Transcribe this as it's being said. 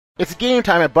It's game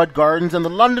time at Bud Gardens, and the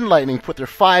London Lightning put their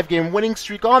 5-game winning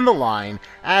streak on the line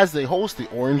as they host the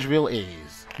Orangeville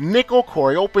A's. Nick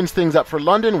Okorie opens things up for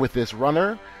London with this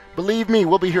runner. Believe me,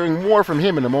 we'll be hearing more from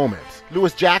him in a moment.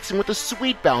 Lewis Jackson with a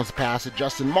sweet bounce pass to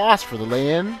Justin Moss for the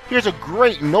lay-in. Here's a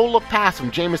great no-look pass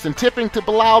from Jamison Tipping to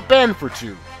Bilal Ben for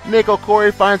 2. Nick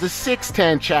Okorie finds a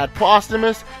 6'10 Chad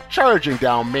Postumus charging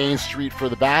down Main Street for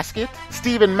the basket.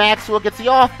 Steven Maxwell gets the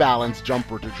off-balance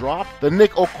jumper to drop. The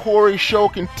Nick Okorie show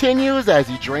continues as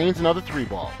he drains another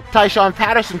 3-ball. Tyshawn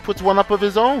Patterson puts one up of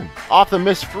his own. Off the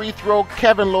missed free throw,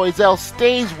 Kevin Loisel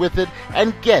stays with it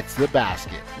and gets the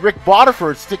basket. Rick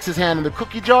Bodiford sticks his hand in the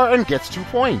cookie jar and gets 2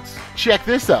 points. Check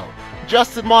this out.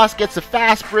 Justin Moss gets a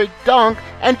fast break dunk,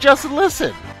 and just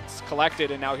listen. It's collected,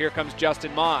 and now here comes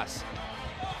Justin Moss.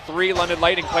 3 London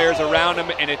Lightning players around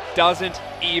him, and it doesn't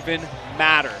even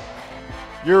matter.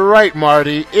 You're right,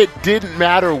 Marty. It didn't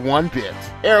matter one bit.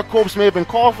 Eric Copes may have been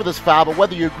called for this foul, but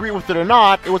whether you agree with it or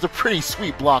not, it was a pretty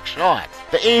sweet block shot.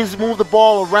 The A's move the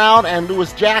ball around, and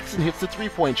Lewis Jackson hits the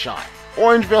 3-point shot.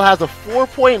 Orangeville has a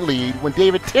 4-point lead when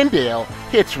David Tyndale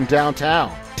hits from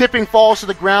downtown. Tipping falls to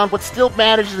the ground, but still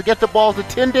manages to get the ball to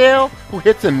Tyndale, who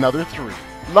hits another 3.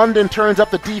 London turns up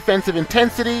the defensive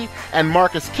intensity, and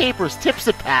Marcus Capers tips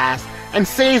a pass and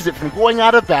saves it from going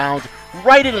out of bounds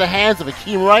right into the hands of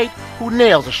Akeem Wright, who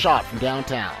nails a shot from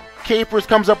downtown. Capers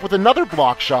comes up with another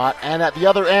block shot, and at the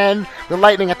other end, the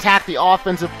Lightning attack the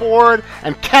offensive board,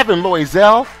 and Kevin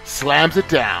Loisel slams it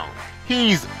down.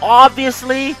 He's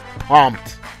obviously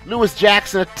pumped. Lewis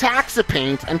Jackson attacks the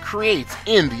paint and creates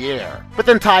in the air. But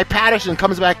then Ty Patterson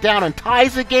comes back down and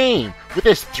ties the game with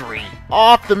his 3.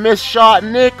 Off the missed shot,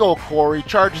 Nick Okorie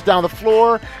charges down the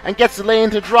floor and gets the lane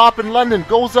to drop, and London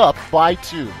goes up by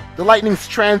 2. The Lightning's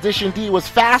transition D was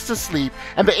fast asleep,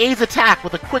 and the A's attack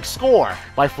with a quick score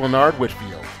by Flanard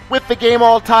Whitfield. With the game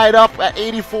all tied up at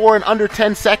 84 in under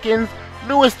 10 seconds,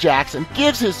 Lewis Jackson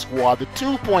gives his squad the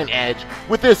 2-point edge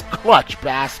with this clutch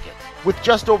basket. With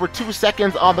just over 2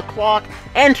 seconds on the clock,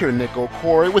 enter Nick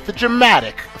Okorie with the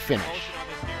dramatic finish.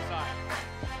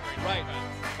 Right,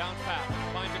 bounce pass,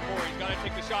 finds Okorie, he's got to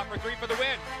take the shot for 3 for the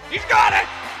win. He's got it!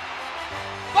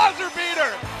 Buzzer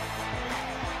beater!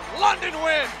 London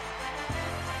win!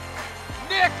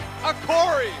 Nick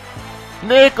Okorie!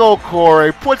 Nick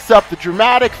Okorie puts up the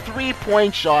dramatic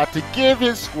 3-point shot to give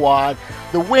his squad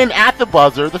the win at the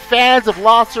buzzer. The fans have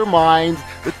lost their minds,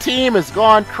 the team has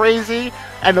gone crazy,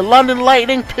 and the London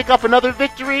Lightning pick up another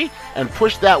victory and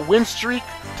push that win streak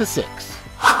to 6.